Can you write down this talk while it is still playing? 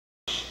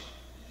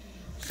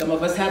Some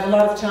of us have a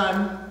lot of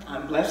time.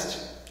 I'm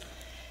blessed.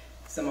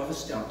 Some of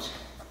us don't.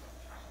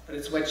 But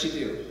it's what you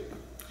do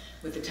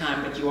with the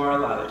time that you are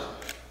allotted.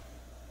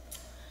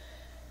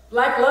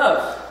 Black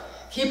love,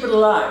 keep it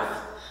alive.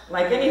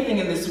 Like anything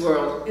in this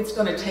world, it's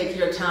going to take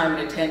your time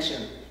and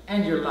attention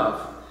and your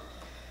love.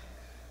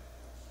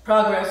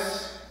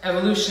 Progress,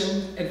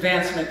 evolution,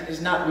 advancement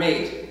is not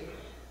made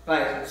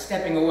by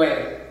stepping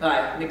away,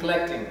 by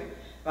neglecting,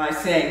 by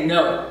saying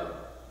no.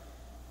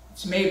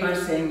 It's made by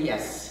saying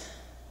yes.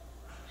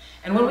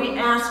 And when we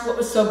ask what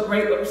was so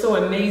great, what was so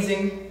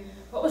amazing,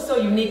 what was so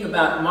unique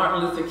about Martin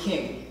Luther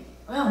King?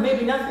 Well,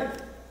 maybe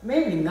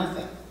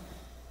nothing,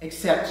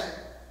 except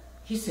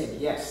he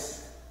said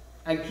yes,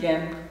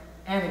 again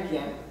and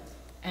again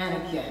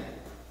and again,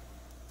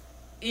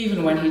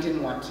 even when he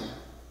didn't want to.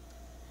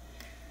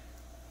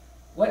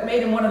 What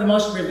made him one of the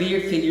most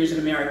revered figures in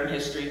American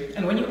history?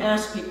 And when you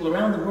ask people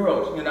around the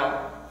world, you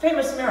know,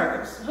 famous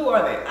Americans, who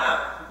are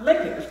they?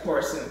 Lincoln, of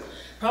course, and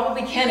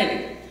probably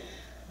Kennedy,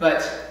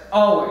 but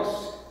always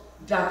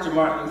Dr.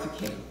 Martin Luther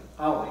King,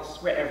 always,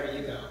 wherever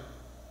you go.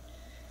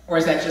 Or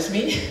is that just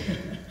me?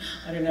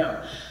 I don't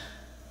know.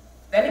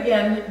 Then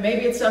again,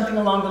 maybe it's something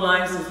along the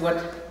lines of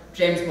what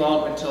James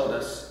Baldwin told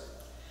us.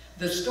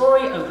 The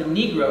story of the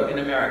Negro in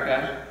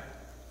America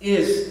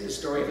is the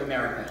story of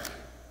America.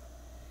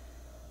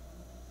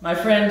 My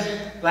friend,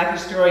 Black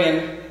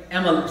historian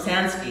Emma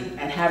Lipsansky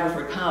at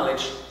Haverford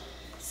College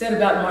said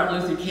about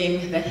Martin Luther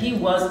King that he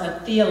was a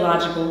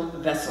theological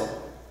vessel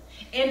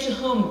into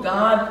whom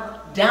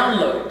God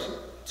downloaded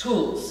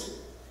tools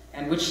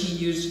and which he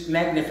used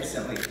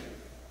magnificently.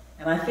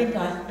 And I think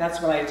that's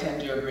what I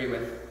tend to agree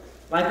with.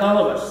 Like all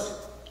of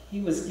us,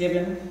 he was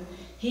given,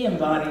 he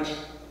embodied,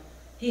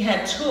 he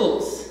had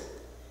tools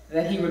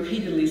that he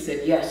repeatedly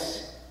said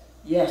yes,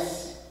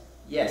 yes,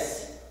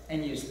 yes,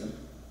 and used them.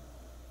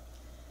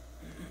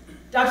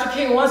 Dr.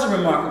 King was a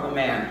remarkable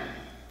man.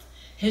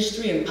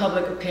 History and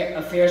public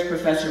affairs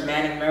professor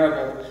Manning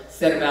Marable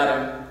said about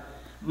him,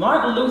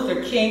 Martin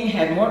Luther King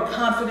had more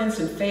confidence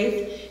and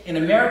faith in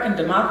American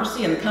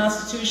democracy and the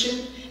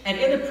Constitution and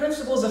in the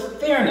principles of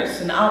fairness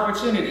and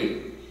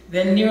opportunity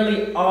than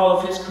nearly all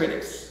of his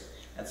critics.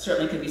 That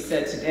certainly can be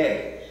said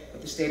today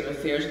with the state of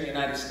affairs in the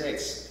United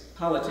States,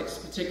 politics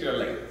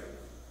particularly.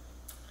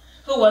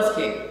 Who was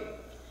King?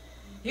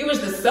 He was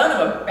the son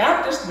of a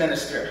Baptist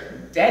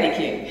minister, Daddy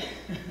King,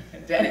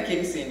 Daddy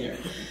King Sr.,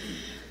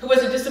 who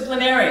was a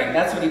disciplinarian.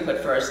 That's what he put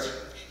first.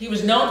 He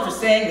was known for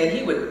saying that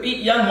he would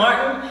beat young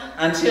Martin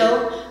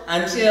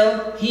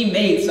until he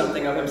made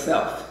something of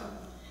himself.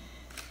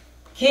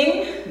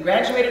 King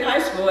graduated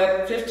high school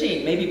at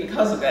 15, maybe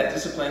because of that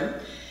discipline,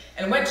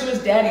 and went to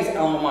his daddy's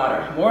alma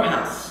mater,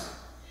 Morehouse,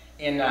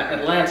 in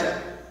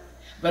Atlanta.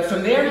 But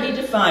from there, he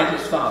defied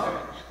his father.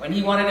 When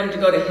he wanted him to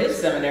go to his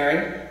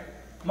seminary,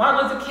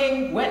 Martin Luther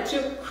King went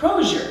to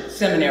Crozier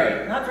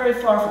Seminary, not very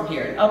far from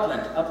here, in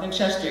Upland,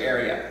 Chester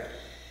area.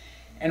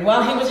 And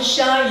while he was a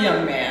shy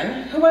young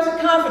man who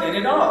wasn't confident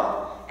at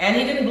all, and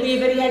he didn't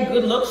believe that he had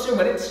good looks or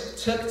what it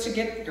took to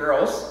get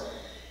girls,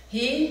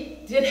 he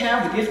did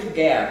have the gift of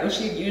gab, which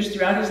he had used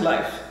throughout his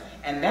life.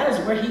 And that is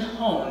where he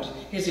honed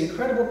his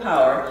incredible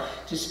power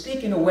to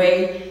speak in a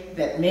way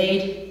that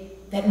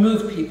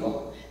moved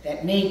people,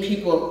 that made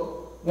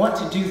people want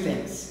to do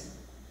things.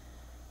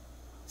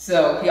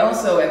 So he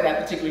also, at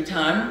that particular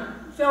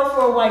time, fell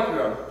for a white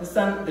girl,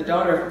 the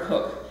daughter of a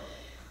cook.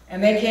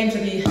 And they came to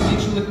the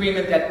mutual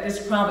agreement that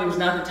this probably was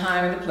not the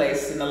time and the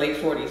place in the late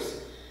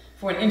 40s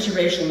for an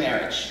interracial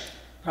marriage.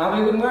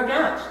 Probably wouldn't work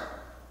out.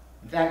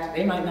 In fact,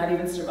 they might not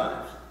even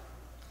survive.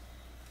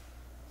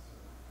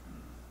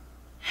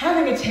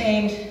 Having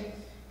attained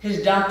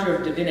his Doctor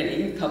of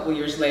Divinity a couple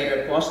years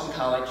later at Boston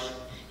College,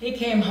 he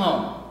came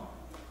home.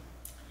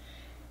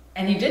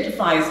 And he did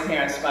defy his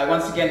parents by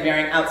once again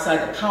marrying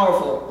outside the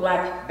powerful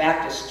Black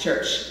Baptist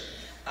church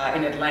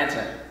in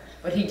Atlanta.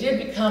 But he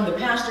did become the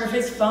pastor of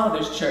his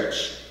father's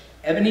church,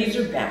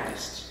 Ebenezer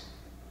Baptist.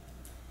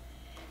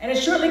 And it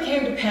shortly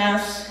came to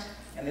pass,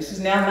 and this is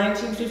now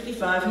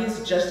 1955, he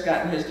has just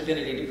gotten his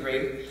divinity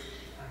degree,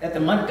 that the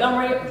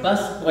Montgomery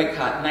bus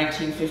boycott in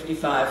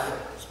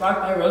 1955,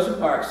 sparked by Rosa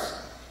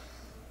Parks,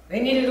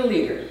 they needed a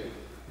leader.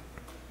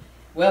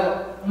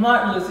 Well,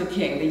 Martin Luther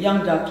King, the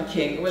young Dr.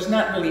 King, was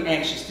not really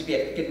anxious to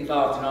get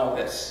involved in all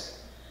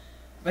this.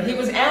 But he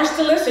was asked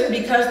to listen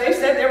because they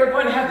said they were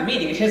going to have the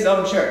meeting at his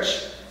own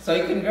church. So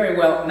he couldn't very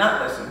well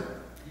not listen.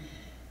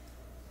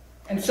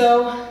 And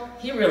so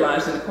he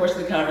realized in the course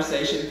of the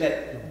conversation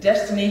that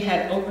destiny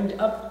had opened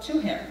up to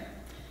him.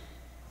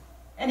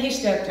 And he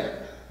stepped up.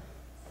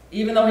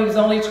 Even though he was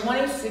only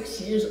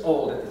 26 years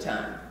old at the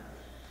time,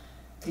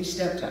 he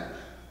stepped up.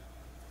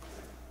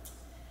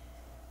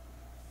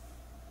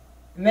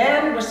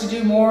 Man was to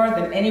do more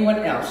than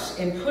anyone else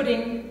in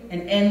putting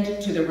an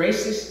end to the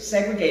racist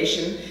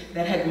segregation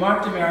that had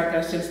marked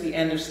America since the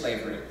end of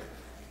slavery.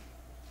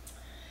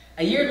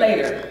 A year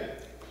later,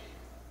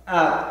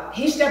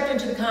 he stepped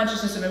into the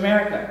consciousness of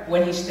America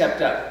when he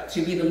stepped up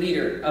to be the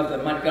leader of the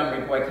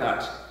Montgomery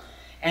boycott.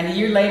 And a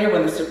year later,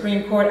 when the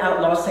Supreme Court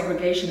outlawed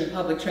segregation in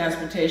public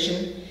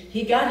transportation,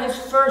 he got his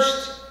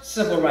first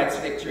civil rights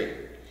victory,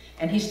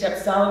 and he stepped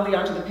solidly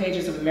onto the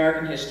pages of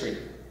American history.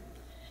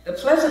 The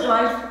pleasant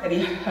life that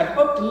he had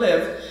hoped to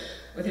live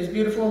with his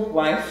beautiful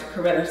wife,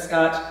 Coretta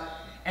Scott,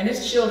 and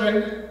his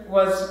children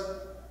was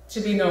to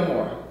be no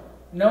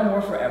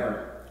more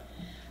forever.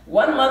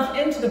 1 month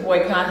into the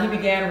boycott, he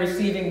began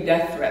receiving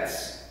death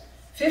threats,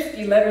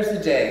 50 letters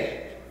a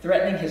day,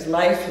 threatening his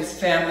life, his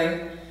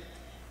family,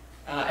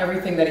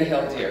 everything that he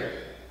held dear.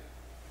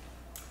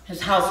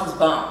 His house was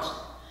bombed.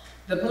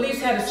 The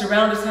police had to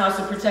surround his house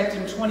and protect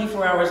him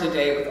 24 hours a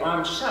day with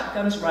armed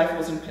shotguns,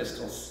 rifles, and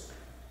pistols.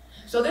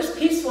 So this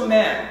peaceful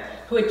man,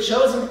 who had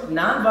chosen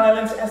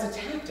nonviolence as a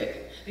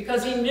tactic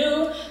because he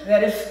knew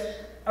that if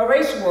a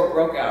race war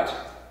broke out,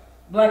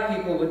 black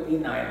people would be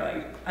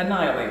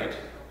annihilated.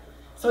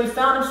 So he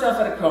found himself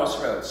at a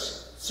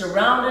crossroads,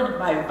 surrounded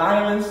by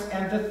violence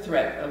and the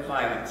threat of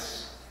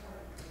violence.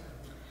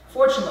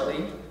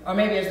 Fortunately, or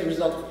maybe as the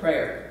result of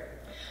prayer,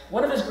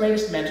 one of his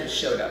greatest mentors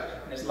showed up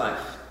in his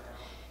life.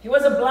 He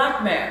was a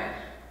black man,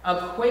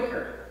 a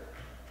Quaker,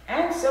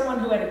 and someone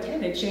who had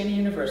attended Cheyney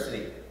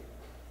University.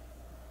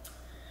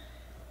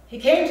 He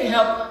came to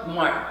help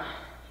Martin,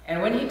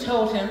 and when he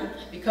told him,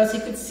 because he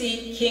could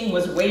see King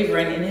was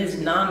wavering in his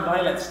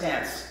nonviolent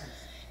stance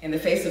in the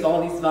face of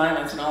all these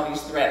violence and all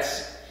these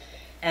threats,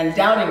 and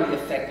doubting the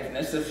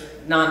effectiveness of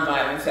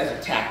nonviolence as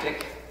a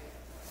tactic,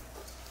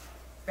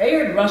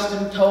 Bayard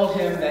Rustin told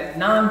him that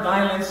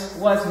nonviolence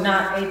was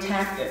not a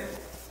tactic.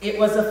 It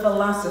was a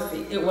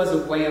philosophy. It was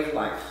a way of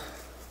life.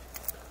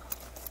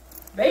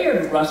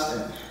 Bayard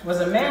Rustin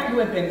was a man who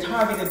had been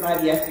targeted by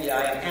the FBI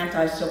and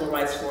anti-civil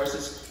rights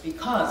forces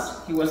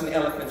because he was an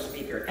eloquent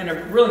speaker and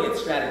a brilliant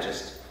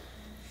strategist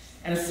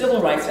and a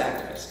civil rights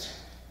activist.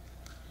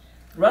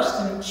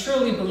 Rustin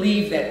truly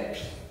believed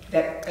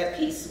that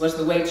peace was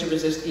the way to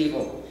resist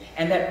evil,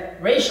 and that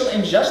racial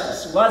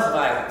injustice was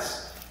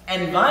violence,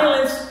 and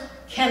violence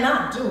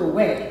cannot do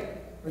away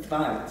with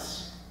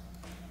violence.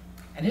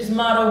 And his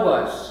motto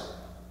was,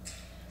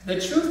 "The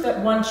truth that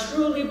one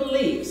truly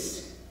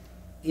believes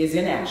is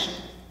in action."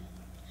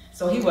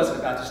 So he wasn't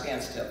about to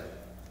stand still.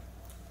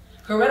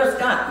 Coretta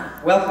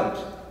Scott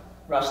welcomed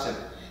Rustin,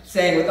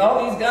 saying, "With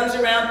all these guns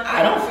around,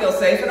 I don't feel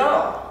safe at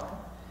all."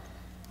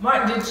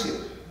 Martin did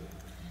too.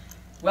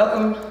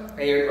 Welcomed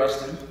Bayard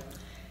Rustin,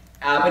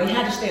 but he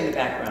had to stay in the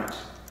background.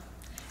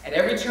 At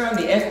every turn,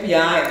 the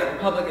FBI and the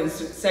Republican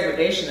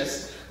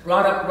segregationists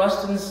brought up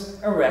Rustin's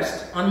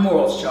arrest on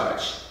morals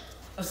charge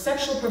of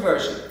sexual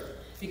perversion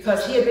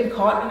because he had been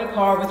caught in a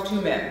car with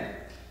 2 men.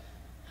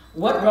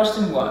 What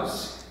Rustin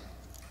was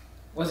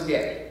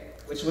gay,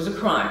 which was a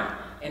crime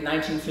in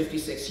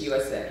 1956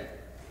 USA.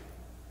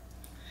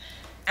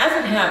 As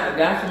it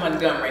happened, after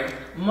Montgomery,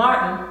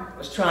 Martin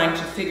was trying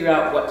to figure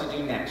out what to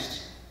do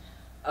next.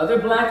 Other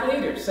black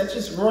leaders, such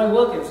as Roy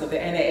Wilkins of the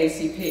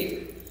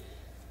NAACP,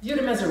 viewed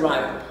him as a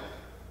rival.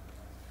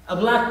 A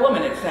black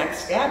woman, in fact,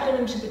 stabbed him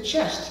into the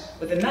chest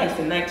with a knife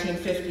in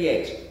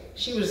 1958.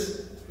 She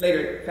was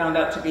later found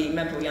out to be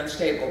mentally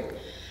unstable,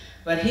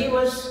 but he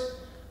was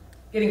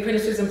getting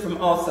criticism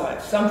from all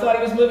sides. Some thought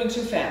he was moving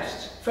too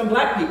fast, from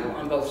black people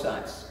on both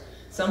sides.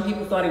 Some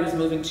people thought he was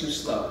moving too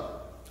slow.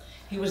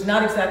 He was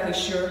not exactly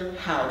sure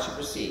how to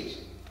proceed.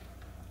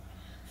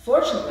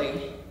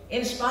 Fortunately,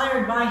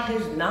 inspired by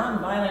his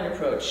nonviolent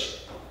approach,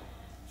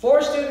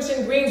 4 students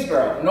in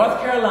Greensboro, North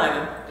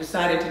Carolina,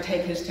 decided to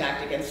take his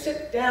tactic and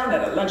sit down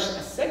at a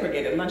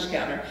segregated lunch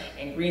counter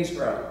in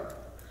Greensboro.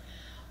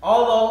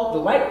 Although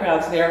the white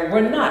crowds there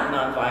were not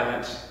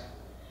nonviolent,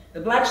 the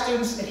black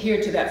students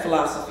adhered to that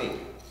philosophy,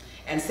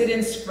 and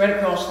sit-ins spread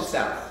across the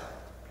South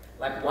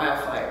like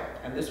wildfire,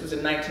 and this was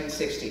in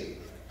 1960.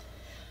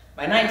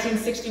 By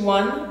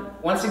 1961,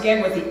 once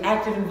again with the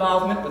active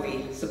involvement with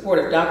the support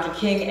of Dr.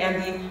 King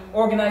and the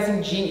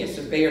organizing genius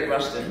of Bayard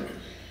Rustin,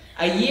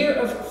 a year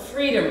of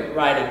freedom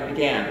riding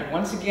began.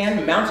 Once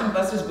again, mountain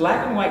buses,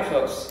 black and white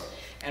folks,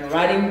 and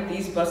riding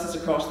these buses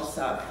across the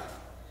South.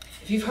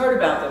 If you've heard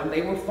about them,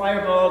 they were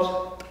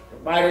fireballed, the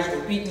riders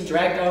were beaten,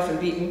 dragged off and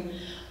beaten,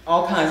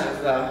 all kinds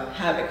of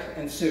havoc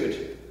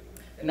ensued.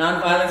 The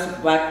nonviolence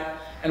of black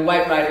and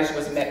white riders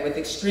was met with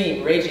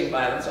extreme, raging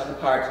violence on the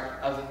part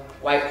of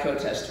white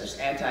protesters,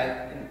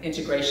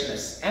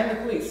 anti-integrationists, and the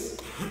police.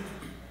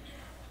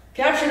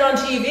 Captured on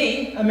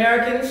TV,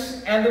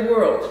 Americans and the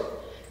world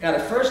got a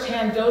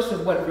first-hand dose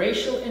of what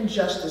racial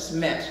injustice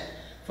meant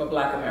for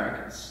black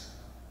Americans.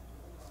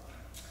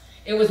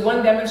 It was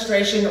one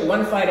demonstration,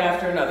 one fight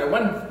after another,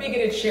 one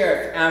bigoted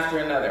sheriff after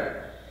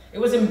another. It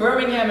was in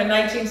Birmingham in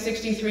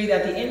 1963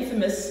 that the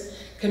infamous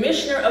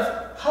Commissioner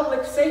of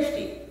Public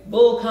Safety,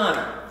 Bull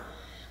Connor,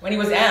 when he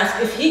was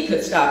asked if he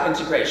could stop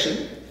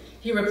integration,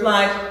 he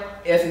replied,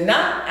 "If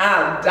not,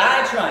 I'll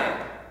die trying."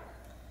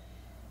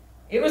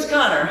 It was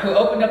Connor who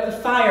opened up the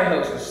fire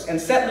hoses and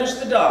set loose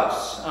the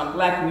dogs on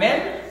black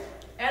men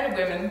and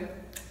women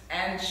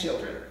and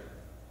children.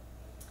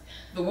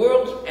 The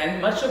world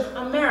and much of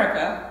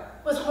America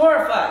was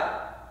horrified,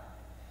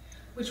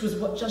 which was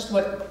just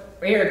what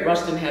Bayard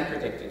Rustin had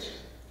predicted,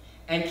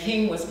 and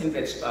King was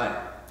convinced by.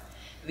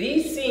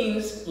 These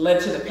scenes led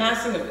to the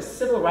passing of the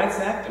Civil Rights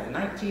Act of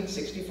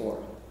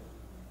 1964.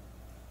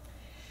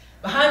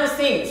 Behind the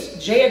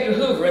scenes, J. Edgar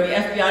Hoover and the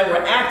FBI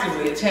were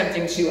actively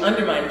attempting to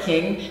undermine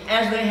King,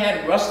 as they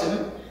had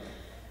Rustin.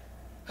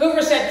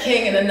 Hoover sent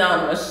King an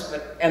anonymous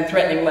and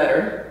threatening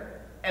letter,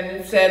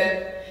 and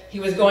said he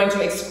was going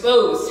to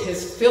expose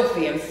his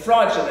filthy and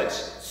fraudulent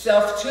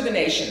self to the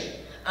nation,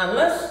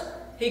 unless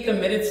he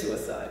committed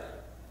suicide.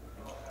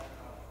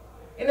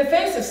 In the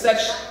face of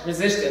such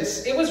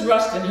resistance, it was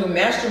Rustin who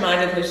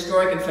masterminded the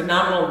historic and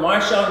phenomenal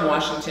March on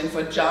Washington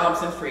for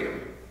Jobs and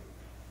Freedom,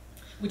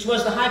 which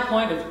was the high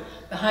point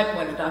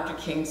of Dr.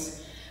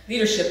 King's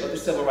leadership of the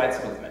Civil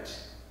Rights Movement.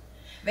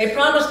 They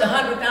promised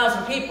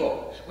 100,000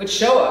 people would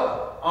show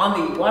up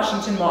on the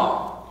Washington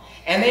Mall,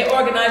 and they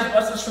organized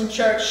buses from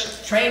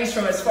church, trains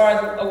from as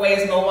far away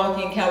as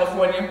Milwaukee in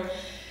California.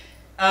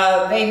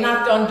 They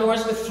knocked on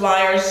doors with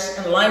flyers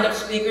and lined up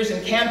speakers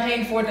and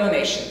campaigned for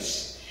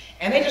donations.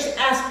 And they just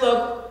asked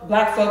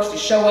black folks to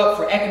show up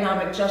for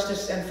economic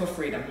justice and for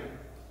freedom.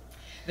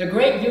 The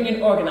great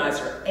union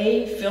organizer,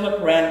 A.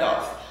 Philip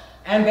Randolph,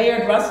 and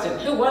Bayard Rustin,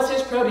 who was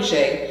his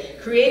protege,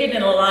 created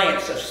an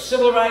alliance of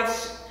civil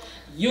rights,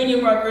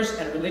 union workers,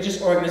 and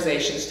religious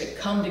organizations to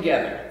come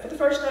together for the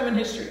first time in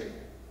history.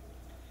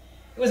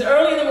 It was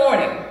early in the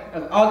morning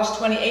of August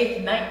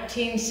 28,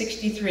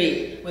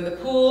 1963, when the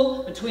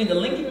pool between the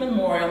Lincoln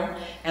Memorial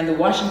and the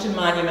Washington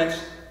Monument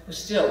was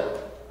still.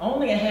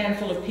 Only a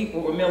handful of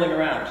people were milling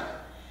around.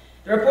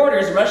 The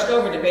reporters rushed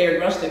over to Bayard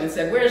Rustin and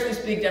said, "Where's this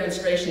big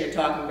demonstration you're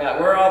talking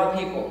about? Where are all the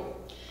people?"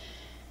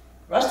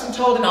 Rustin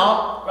told him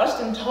all,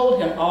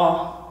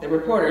 the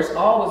reporters,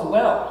 all was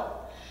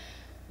well.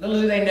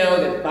 Little do they know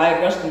that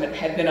Bayard Rustin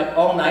had been up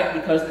all night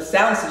because the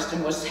sound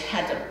system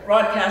had to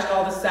broadcast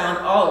all the sound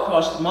all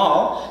across the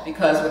mall,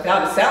 because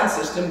without a sound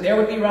system, there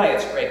would be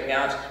riots breaking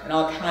out and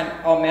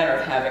all manner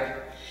of havoc.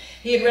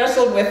 He had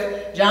wrestled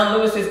with John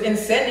Lewis's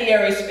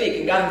incendiary speak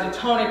and got him to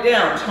tone it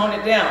down.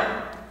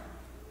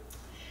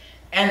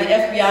 And the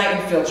FBI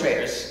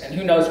infiltrators, and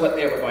who knows what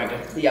they were going to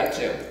be up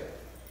to.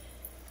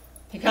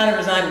 He kind of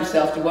resigned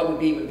himself to what would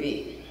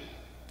be.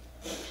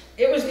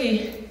 It was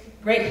the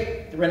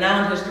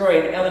renowned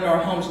historian Eleanor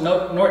Holmes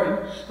Norton,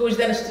 who was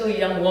then a still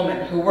young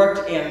woman, who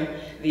worked in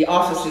the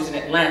offices in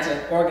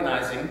Atlanta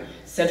organizing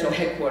central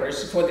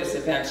headquarters for this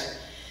event.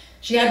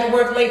 She had to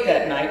work late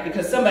that night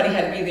because somebody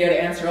had to be there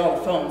to answer all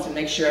the phones and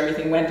make sure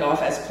everything went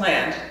off as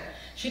planned.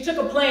 She took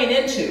a plane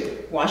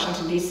into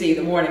Washington, D.C.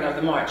 the morning of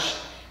the march,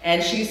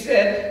 and she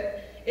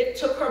said it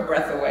took her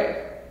breath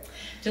away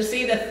to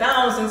see the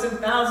thousands and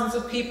thousands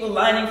of people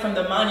lining from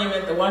the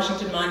monument, the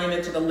Washington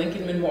Monument, to the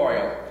Lincoln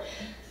Memorial,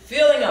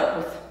 filling up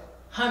with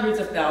hundreds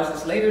of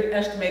thousands, later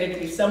estimated to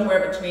be somewhere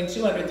between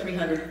 200,000 and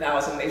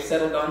 300,000. They've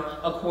settled on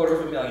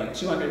 250,000,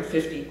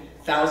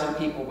 250,000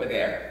 people were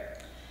there.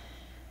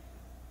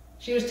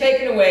 She was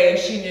taken away, and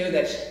she knew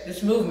that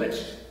this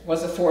movement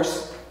was a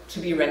force to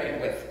be reckoned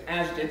with,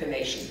 as did the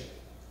nation.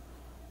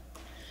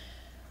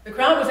 The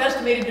crowd was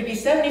estimated to be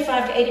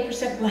 75 to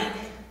 80% black,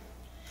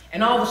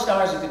 and all the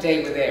stars of the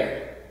day were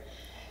there,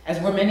 as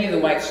were many of the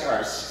white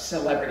stars,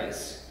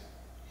 celebrities.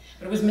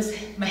 But it was Miss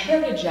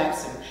Mahalia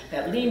Jackson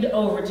that leaned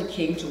over to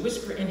King to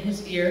whisper in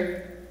his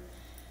ear,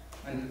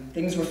 when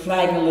things were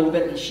flagging a little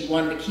bit and she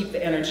wanted to keep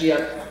the energy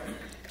up,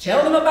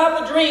 "Tell them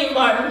about the dream,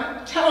 Martin.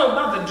 Tell them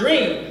about the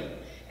dream."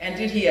 And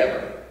did he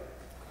ever?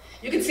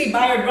 You could see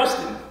Bayard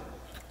Rustin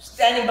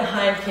standing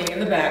behind King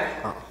in the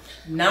back,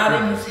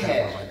 nodding his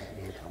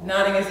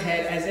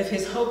head as if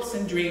his hopes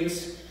and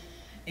dreams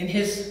in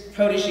his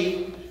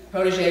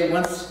protege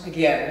once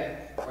again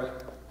were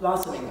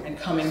blossoming and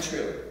coming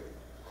true.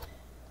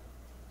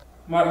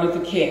 Martin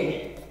Luther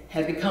King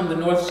had become the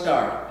North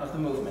Star of the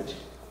movement.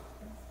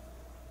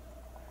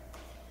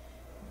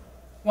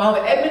 While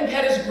the Edmund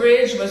Pettus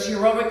Bridge was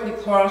heroically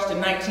crossed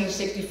in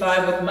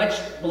 1965 with much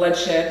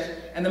bloodshed,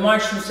 and the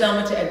march from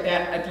Selma to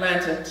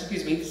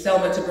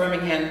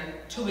Birmingham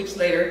 2 weeks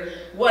later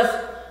was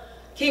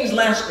King's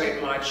last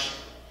great march,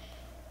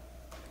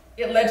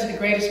 it led to the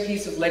greatest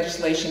piece of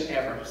legislation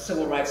ever,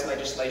 civil rights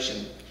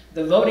legislation,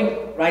 the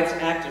Voting Rights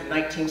Act of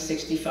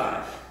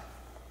 1965.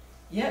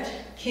 Yet,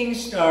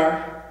 King's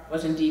star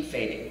was indeed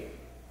fading.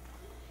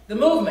 The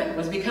movement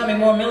was becoming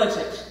more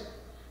militant.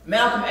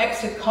 Malcolm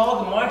X had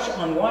called the March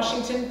on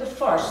Washington the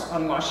farce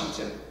on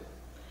Washington.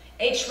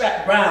 H.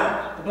 Rap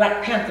Brown, the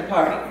Black Panther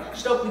Party,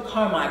 Stokely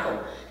Carmichael,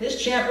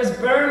 his chant was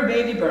 "Burn,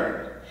 baby,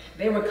 burn."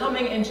 They were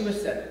coming into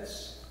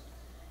ascendance.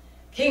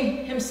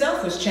 King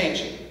himself was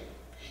changing.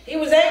 He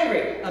was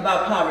angry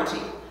about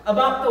poverty,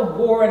 about the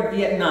war in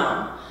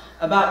Vietnam,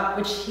 about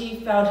which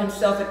he found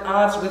himself at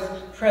odds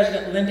with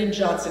President Lyndon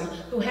Johnson,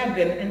 who had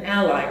been an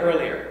ally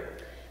earlier.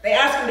 They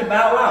asked him to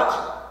bow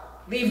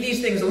out, leave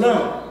these things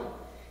alone.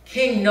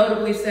 King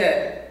notably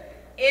said,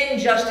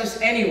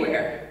 "Injustice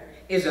anywhere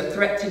is a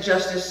threat to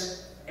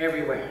justice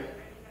everywhere."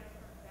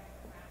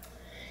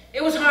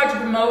 It was hard to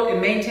promote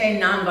and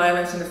maintain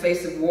nonviolence in the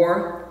face of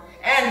war,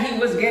 and he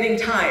was getting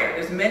tired,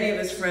 as many of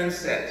his friends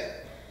said.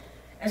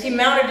 as he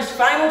mounted his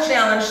final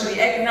challenge to the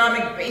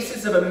economic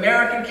basis of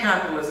American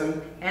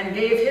capitalism and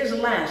gave his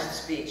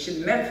last speech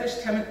in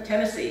Memphis,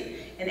 Tennessee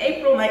in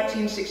April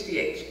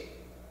 1968.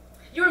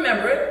 You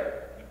remember it?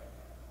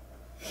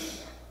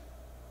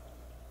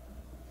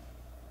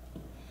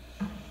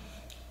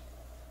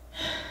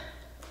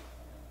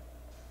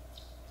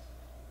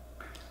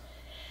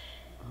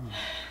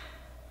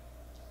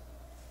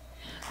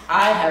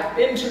 I have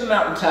been to the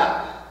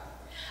mountaintop.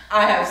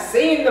 I have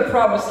seen the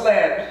promised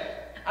land.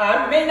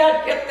 I may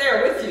not get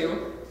there with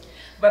you,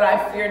 but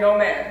I fear no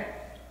man.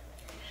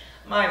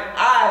 Mine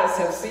eyes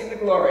have seen the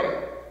glory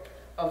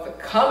of the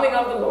coming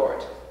of the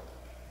Lord.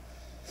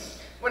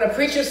 When a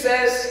preacher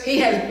says he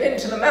has been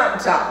to the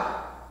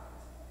mountaintop,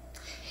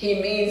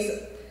 he means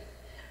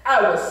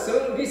I will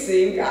soon be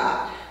seeing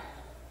God.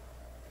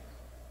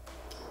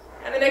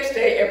 And the next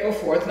day, April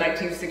 4th,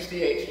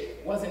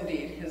 1968, was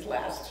indeed his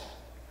last.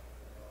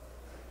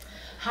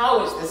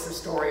 How is this a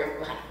story of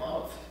Black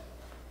love?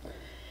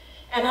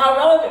 And how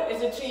relevant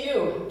is it to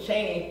you,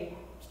 Cheyney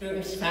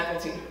students,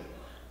 faculty,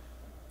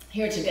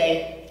 here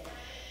today?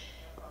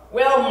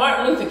 Well,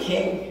 Martin Luther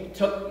King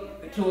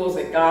took the tools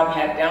that God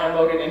had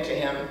downloaded into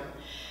him,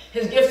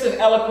 his gifts of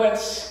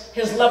eloquence,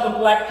 his love of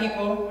Black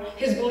people,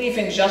 his belief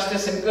in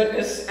justice and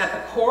goodness at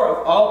the core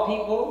of all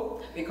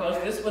people,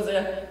 because this was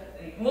a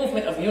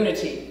movement of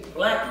unity,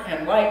 Black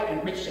and white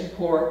and rich and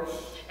poor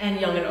and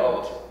young and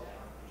old.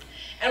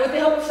 And with the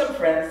help of some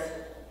friends,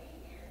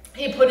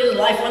 he put his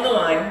life on the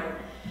line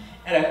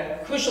at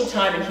a crucial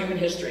time in human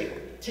history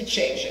to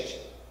change it.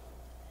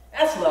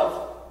 That's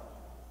love.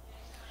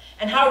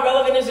 And how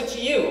relevant is it to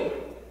you?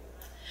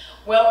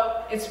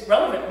 Well, it's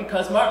relevant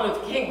because Martin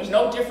Luther King was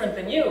no different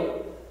than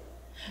you.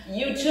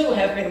 You too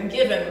have been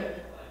given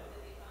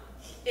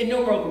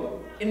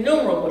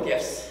innumerable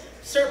gifts,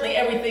 certainly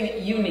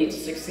everything you need to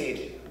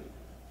succeed.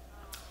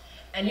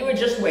 And you are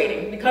just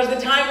waiting, because the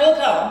time will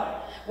come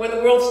when the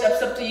world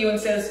steps up to you and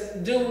says,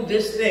 do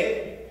this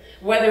thing.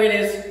 Whether it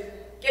is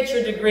get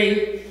your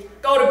degree,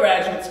 go to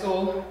graduate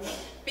school,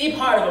 be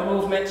part of a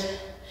movement,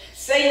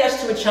 say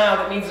yes to a child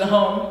that needs a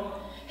home,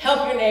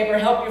 help your neighbor,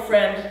 help your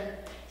friend,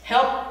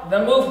 help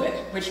the movement,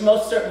 which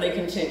most certainly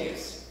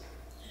continues.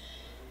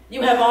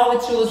 You have all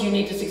the tools you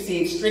need to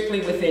succeed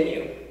strictly within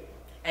you,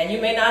 and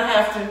you may not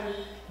have to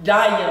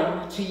die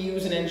young to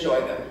use and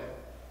enjoy them.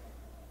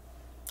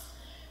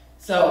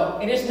 So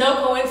it is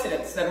no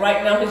coincidence that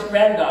right now his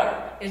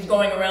granddaughter is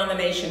going around the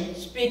nation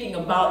speaking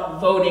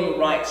about voting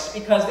rights,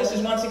 because this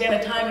is once again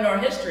a time in our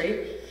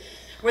history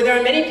where there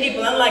are many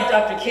people, unlike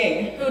Dr.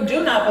 King, who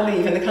do not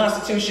believe in the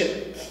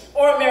Constitution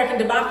or American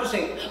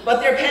democracy, but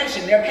their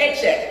pension, their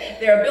paycheck,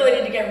 their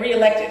ability to get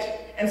reelected,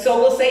 and so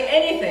will say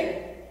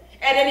anything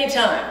at any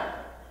time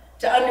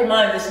to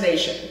undermine this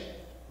nation.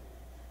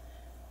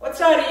 What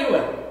side are you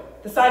on?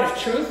 The side of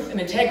truth and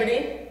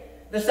integrity?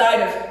 The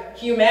side of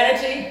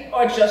humanity,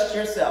 or just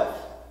yourself?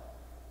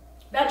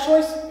 That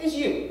choice is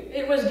you.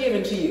 It was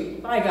given to you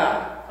by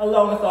God,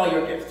 along with all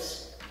your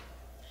gifts.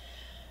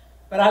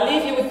 But I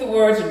leave you with the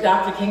words of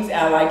Dr. King's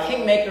ally,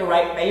 Kingmaker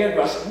Wright Bayard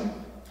Rustin,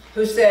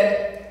 who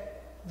said,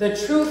 "The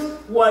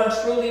truth one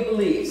truly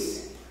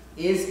believes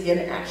is in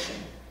action."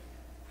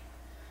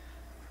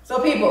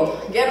 So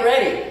people, get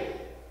ready.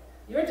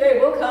 Your day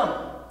will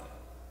come.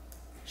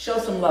 Show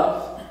some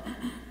love.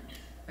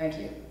 Thank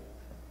you.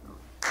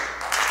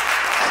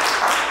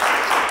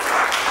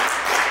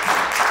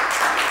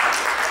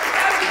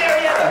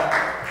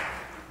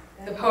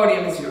 The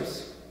podium is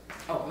yours.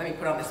 Oh, let me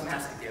put on this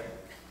mask again.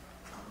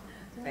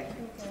 Thank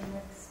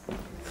you.